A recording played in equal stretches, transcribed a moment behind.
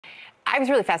I was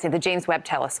really fascinated. The James Webb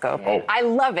Telescope. Oh. I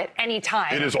love it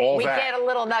anytime. It is all we that. We get a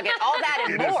little nugget. All that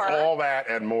and more. It is all that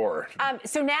and more.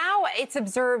 So now it's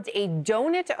observed a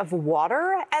donut of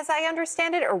water, as I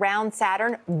understand it, around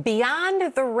Saturn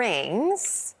beyond the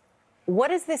rings. What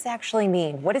does this actually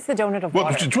mean? What is the donut of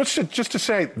water? Well, just to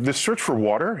say, the search for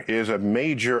water is a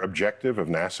major objective of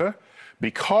NASA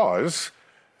because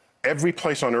every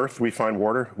place on Earth we find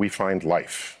water, we find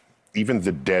life, even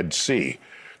the Dead Sea.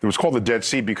 It was called the Dead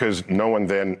Sea because no one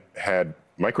then had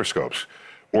microscopes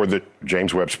or the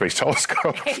James Webb Space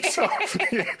Telescope.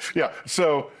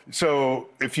 So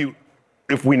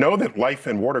if we know that life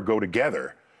and water go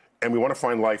together, and we want to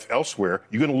find life elsewhere,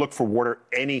 you're going to look for water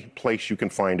any place you can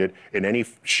find it, in any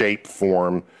shape,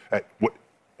 form,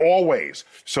 always.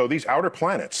 So these outer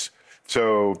planets,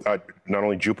 not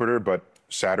only Jupiter, but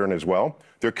Saturn as well,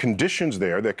 there are conditions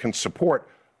there that can support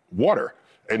water.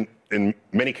 And in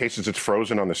many cases, it's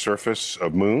frozen on the surface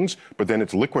of moons, but then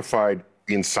it's liquefied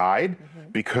inside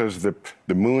because the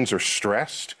moons are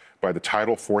stressed by the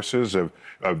tidal forces of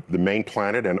the main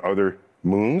planet and other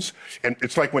moons. And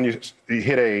it's like when you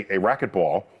hit a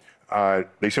racquetball,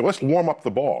 they say, well, let's warm up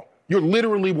the ball. You're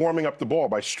literally warming up the ball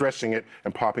by stressing it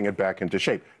and popping it back into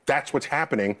shape. That's what's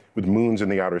happening with moons in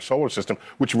the outer solar system,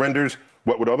 which renders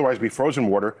what would otherwise be frozen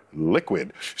water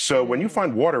liquid. So when you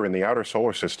find water in the outer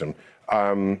solar system,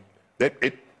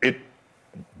 it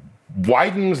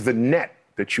widens the net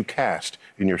that you cast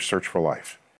in your search for life.